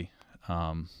say,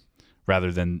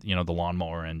 rather than, the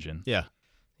lawnmower engine. Yeah.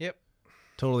 Yep.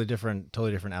 Totally different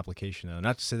application though.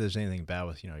 Not to say there's anything bad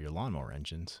with, your lawnmower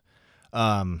engines.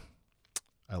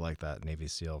 I like that Navy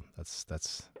SEAL.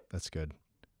 That's good.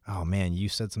 Oh man, you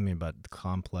said something about the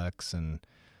complex, and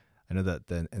I know that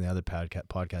in the other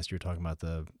podcast you were talking about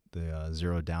the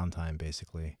zero downtime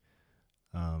basically.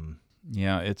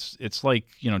 Yeah, it's like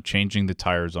changing the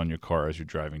tires on your car as you're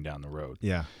driving down the road.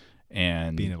 Yeah,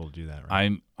 and being able to do that.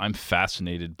 Right? I'm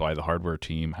fascinated by the hardware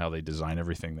team, how they design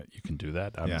everything that you can do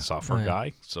that. I'm a software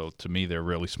guy, so to me they're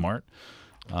really smart.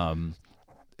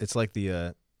 It's like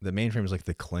the mainframe is like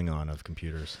the Klingon of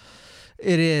computers.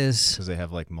 It is, because they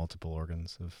have like multiple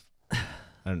organs of.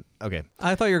 Okay.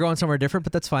 I thought you were going somewhere different,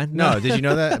 but that's fine. No, did you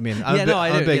know that? I mean,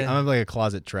 I'm like a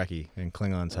closet Trekkie, and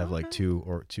Klingons have like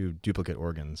two duplicate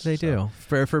organs. They do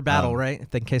for battle, right?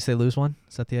 In case they lose one.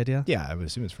 Is that the idea? Yeah, I would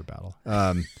assume it's for battle,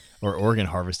 or organ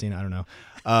harvesting. I don't know.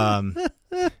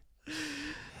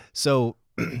 So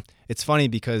it's funny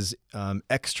because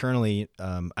externally,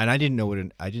 and I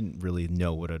didn't really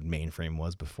know what a mainframe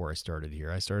was before I started here.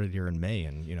 I started here in May,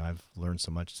 and I've learned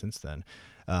so much since then.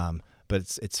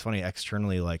 But it's funny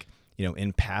externally, like,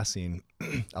 in passing,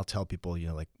 I'll tell people,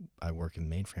 like I work in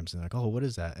mainframes, and they're like, oh, what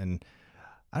is that? And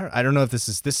I don't know if this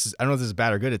is I don't know if this is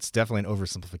bad or good. It's definitely an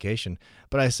oversimplification.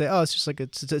 But I say, oh, it's just like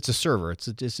it's a server. It's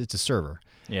a server.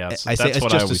 Yeah, I say it's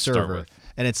just a server.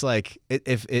 And it's like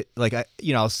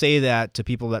I'll say that to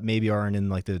people that maybe aren't in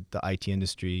like the IT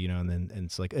industry, and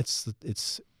it's like it's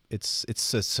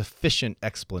a sufficient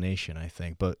explanation, I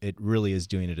think, but it really is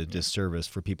doing it a disservice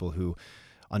for people who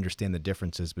understand the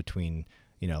differences between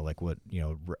like what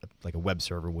like a web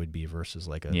server would be versus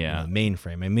like a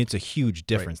mainframe. I mean, it's a huge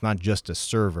difference, not just a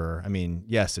server. I mean,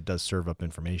 yes, it does serve up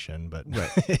information, but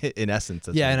in essence,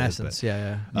 that's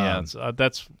yeah.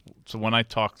 So when I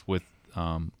talked with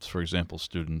for example,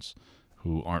 students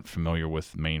who aren't familiar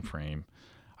with mainframe,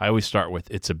 I always start with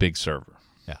it's a big server.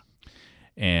 Yeah.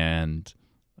 And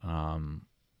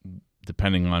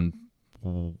depending on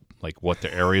like what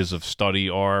the areas of study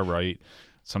are, right?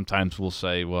 Sometimes we'll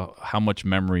say, well, how much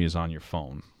memory is on your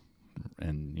phone?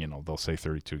 And, they'll say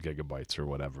 32 gigabytes or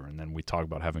whatever. And then we talk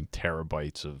about having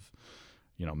terabytes of,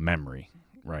 memory,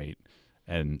 right?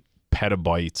 And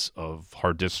petabytes of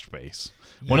hard disk space.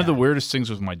 One of the weirdest things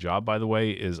with my job, by the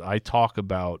way, is I talk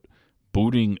about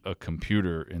booting a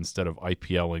computer instead of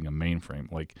IPLing a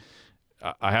mainframe. Like,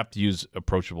 I have to use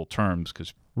approachable terms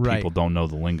because people don't know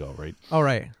the lingo, right? All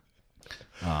right.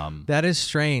 That is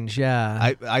strange,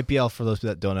 yeah. IPL, for those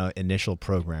that don't know, initial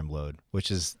program load, which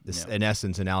is in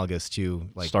essence analogous to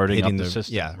like starting hitting up the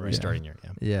system. Yeah, restarting your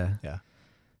Yeah.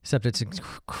 Except it's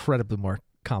incredibly more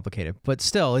complicated, but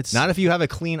still, it's not if you have a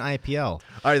clean IPL. All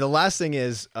right, the last thing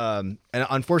is, and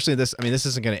unfortunately, this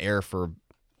isn't going to air for.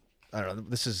 I don't know.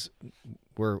 This is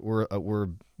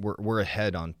we're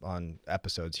ahead on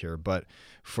episodes here, but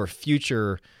for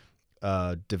future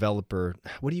developer,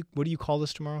 what do you call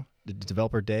this tomorrow? The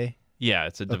developer day? Yeah,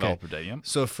 it's a developer day. Yeah.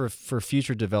 So for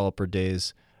future developer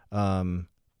days, how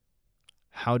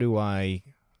do I?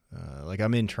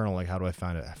 I'm internal. Like, how do I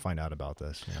find out about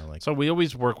this? So we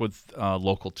always work with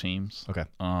local teams. Okay.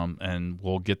 And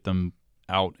we'll get them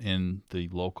out in the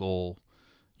local,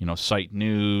 site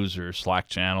news or Slack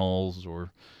channels,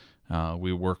 or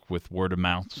we work with word of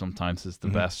mouth. Sometimes it's the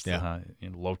best. Yeah.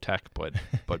 Low tech,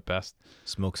 but best.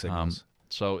 Smoke signals.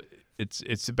 So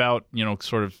it's about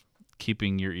sort of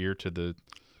keeping your ear to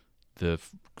the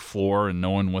floor and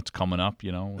knowing what's coming up.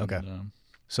 Okay. And,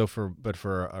 so for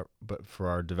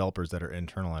our developers that are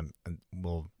internal,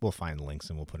 we'll find links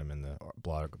and we'll put them in the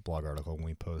blog article when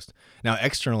we post. Now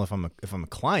external, if I'm a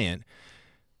client,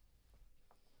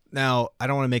 now I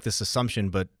don't want to make this assumption,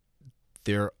 but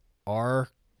there are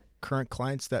current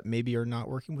clients that maybe are not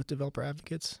working with developer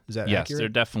advocates. Is that yes, accurate? there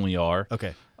definitely are.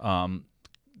 Okay.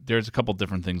 There's a couple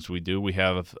different things we do. We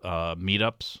have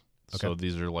meetups. Okay. So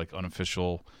these are like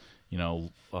unofficial,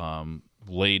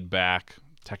 laid back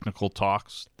technical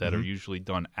talks that are usually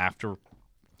done after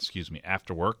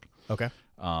work. Okay.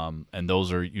 And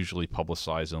those are usually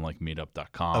publicized on like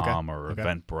meetup.com or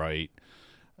Eventbrite.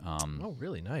 Oh,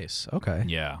 really nice. Okay.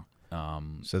 Yeah.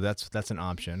 So that's an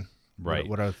option. Right.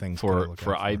 What other things for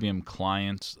IBM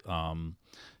clients?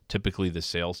 Typically the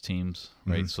sales teams,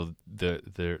 right? So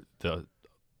the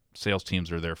sales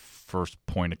teams are their first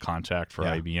point of contact for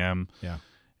IBM. Yeah.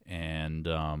 And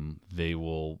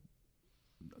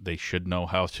they should know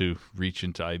how to reach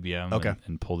into IBM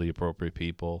and pull the appropriate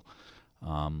people.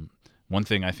 One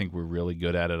thing I think we're really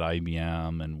good at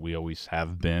IBM, and we always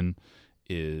have been,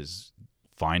 is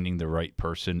finding the right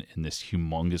person in this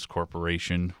humongous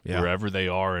corporation, wherever they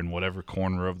are in whatever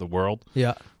corner of the world.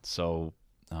 Yeah. So,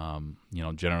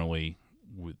 generally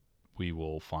we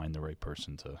will find the right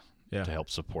person to help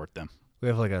support them. We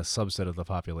have like a subset of the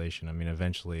population. I mean,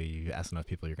 eventually you ask enough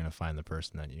people, you're going to find the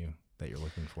person that you're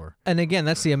looking for. And again,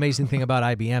 that's the amazing thing about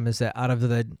IBM is that out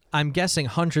of I'm guessing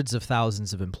hundreds of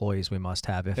thousands of employees we must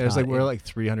have. We're like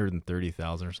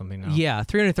 330,000 or something now. Yeah,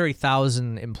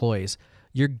 330,000 employees.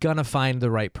 You're gonna find the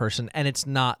right person, and it's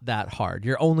not that hard.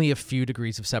 You're only a few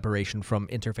degrees of separation from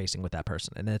interfacing with that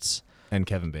person, and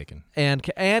Kevin Bacon and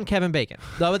Kevin Bacon.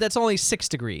 Though that's only 6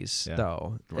 degrees.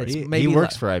 Though he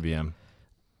works for IBM.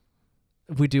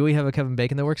 We have a Kevin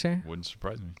Bacon that works here? Wouldn't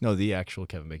surprise me. No, the actual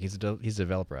Kevin Bacon. He's a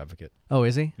developer advocate. Oh,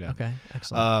 is he? Yeah. Okay,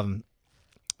 excellent.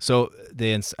 So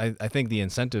I think the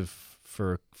incentive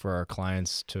for our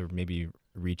clients to maybe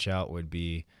reach out would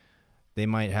be, they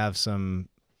might have some.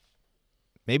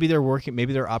 Maybe they're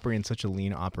operating such a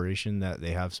lean operation that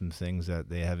they have some things that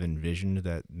they have envisioned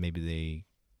that maybe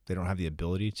they don't have the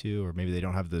ability to, or maybe they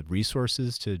don't have the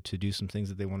resources to do some things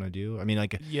that they want to do. I mean,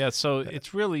 so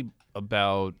it's really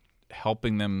about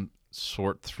helping them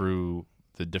sort through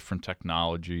the different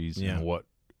technologies and what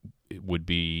would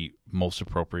be most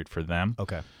appropriate for them.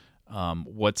 Okay.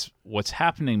 What's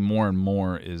happening more and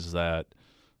more is that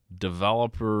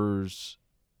developers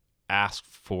ask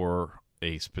for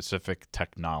a specific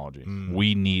technology.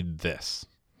 We need this.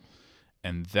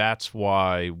 And that's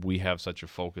why we have such a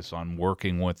focus on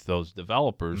working with those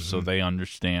developers so they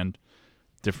understand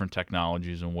different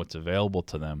technologies and what's available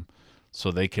to them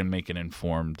so they can make an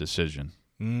informed decision,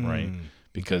 right?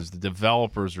 Because the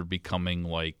developers are becoming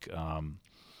like,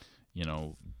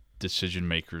 decision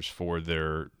makers for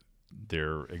their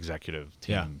executive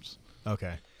teams. Yeah.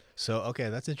 Okay. So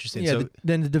that's interesting. Yeah, So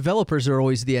then the developers are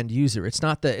always the end user. It's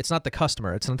not the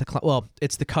customer. It's not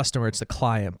it's the customer. It's the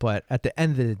client. But at the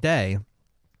end of the day,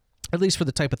 at least for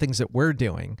the type of things that we're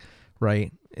doing,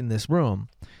 right, in this room.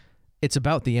 It's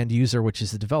about the end user, which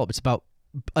is the developer. It's about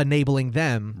enabling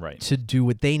them Right. to do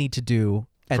what they need to do.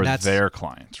 And for that's their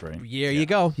clients, right? There you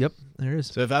go. Yep, there it is.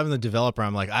 So if I'm the developer,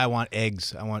 I'm like, I want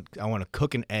eggs. I want to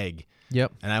cook an egg,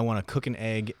 Yep. and I want to cook an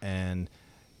egg, and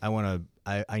I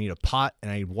need a pot,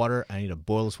 and I need water. I need to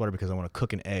boil this water because I want to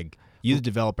cook an egg. You, the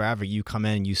developer advocate, you come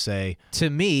in and you say,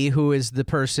 To me, who is the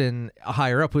person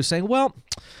higher up who's saying, well,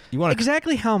 you want to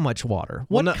exactly how much water?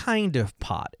 Well, What no- kind of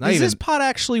pot? not Does even- this pot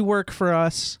actually work for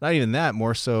us? not even that,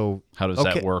 more so. How does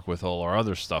Okay. that work with all our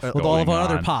other stuff? With all of going our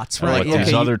other on, pots, and right? What these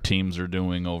Okay. other teams are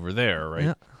doing over there, right?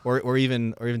 Yeah. Or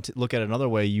even to look at it another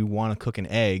way, you want to cook an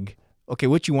egg. Okay,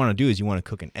 what you want to do is you want to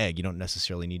cook an egg. You don't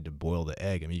necessarily need to boil the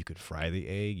egg. I mean, you could fry the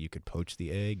egg, you could poach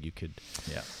the egg, you could.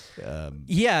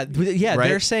 Yeah, Right?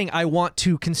 they're saying I want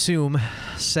to consume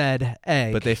said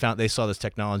egg. But they saw this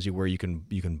technology where you can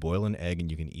boil an egg and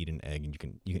you can eat an egg and you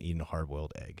can eat a hard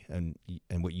boiled egg. And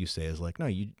what you say is like, no,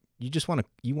 you just want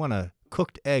a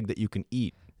cooked egg that you can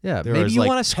eat. yeah, There maybe is you like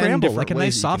want to 10 scramble, different like a ways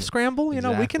nice that you soft can- scramble. You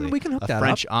know, we can hook a that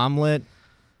French up. omelet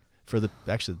for the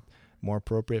actually more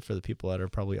appropriate for the people that are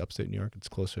probably upstate New York. It's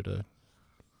closer to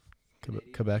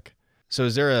Quebec. So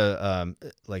is there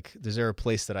a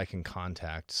place that I can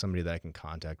contact, somebody that I can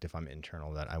contact if I'm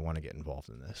internal that I want to get involved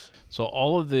in this? So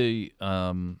all of the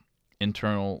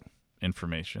internal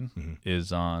information Mm-hmm.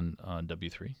 is on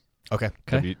W3. Okay.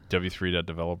 Okay.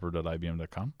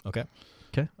 W3.developer.ibm.com. Okay.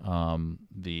 Okay.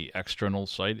 The external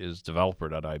site is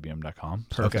developer.ibm.com.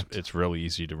 So Perfect. it's really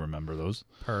easy to remember those.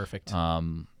 Perfect.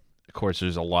 Of course,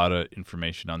 there's a lot of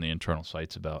information on the internal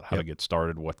sites about how to Yep. get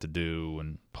started, what to do,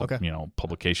 and Okay.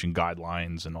 publication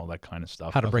guidelines and all that kind of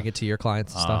stuff. How to bring it to your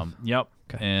clients and stuff. Yep.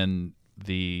 Okay. And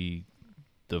the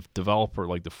developer,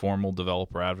 like the formal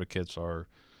developer advocates, are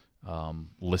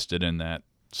listed in that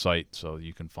site, so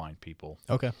you can find people.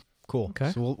 Okay. Cool.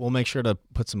 Okay. So we'll make sure to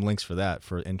put some links for that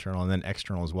for internal and then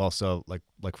external as well. So like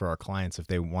for our clients, if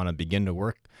they want to begin to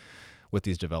work with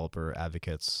these developer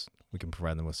advocates, we can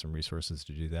provide them with some resources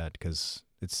to do that because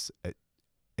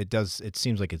it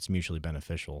seems like it's mutually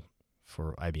beneficial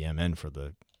for IBM and for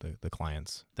the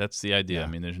clients. That's the idea. Yeah. I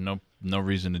mean, there's no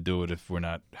reason to do it if we're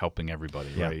not helping everybody,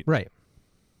 Yeah. right? Right.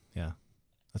 Yeah.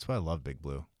 That's why I love Big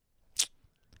Blue.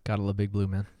 Gotta love Big Blue,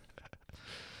 man.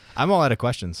 I'm all out of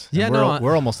questions. Yeah, And no,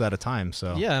 we're almost out of time.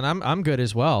 So Yeah, and I'm good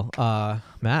as well.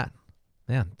 Matt,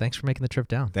 man, thanks for making the trip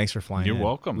down. thanks for flying You're in.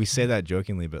 welcome. We say that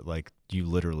jokingly, but like you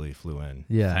literally flew in.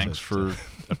 Yeah. Thanks for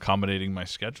accommodating my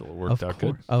schedule. It worked out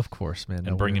good. Of course, man.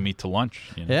 And bringing me to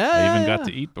lunch. You know? Yeah, I even yeah, got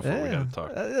to eat before we got to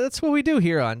talk. That's what we do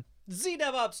here on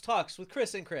ZDevOps Talks with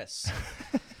Chris and Chris.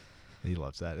 He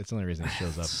loves that. It's the only reason he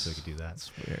shows up so he could do that.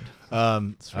 That's weird. All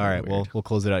really right, weird. we'll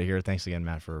close it out here. Thanks again,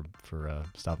 Matt, for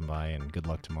stopping by, and good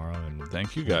luck tomorrow. And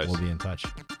Thank you, guys. We'll be in touch.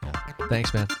 Yeah.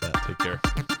 Thanks, man. Take care.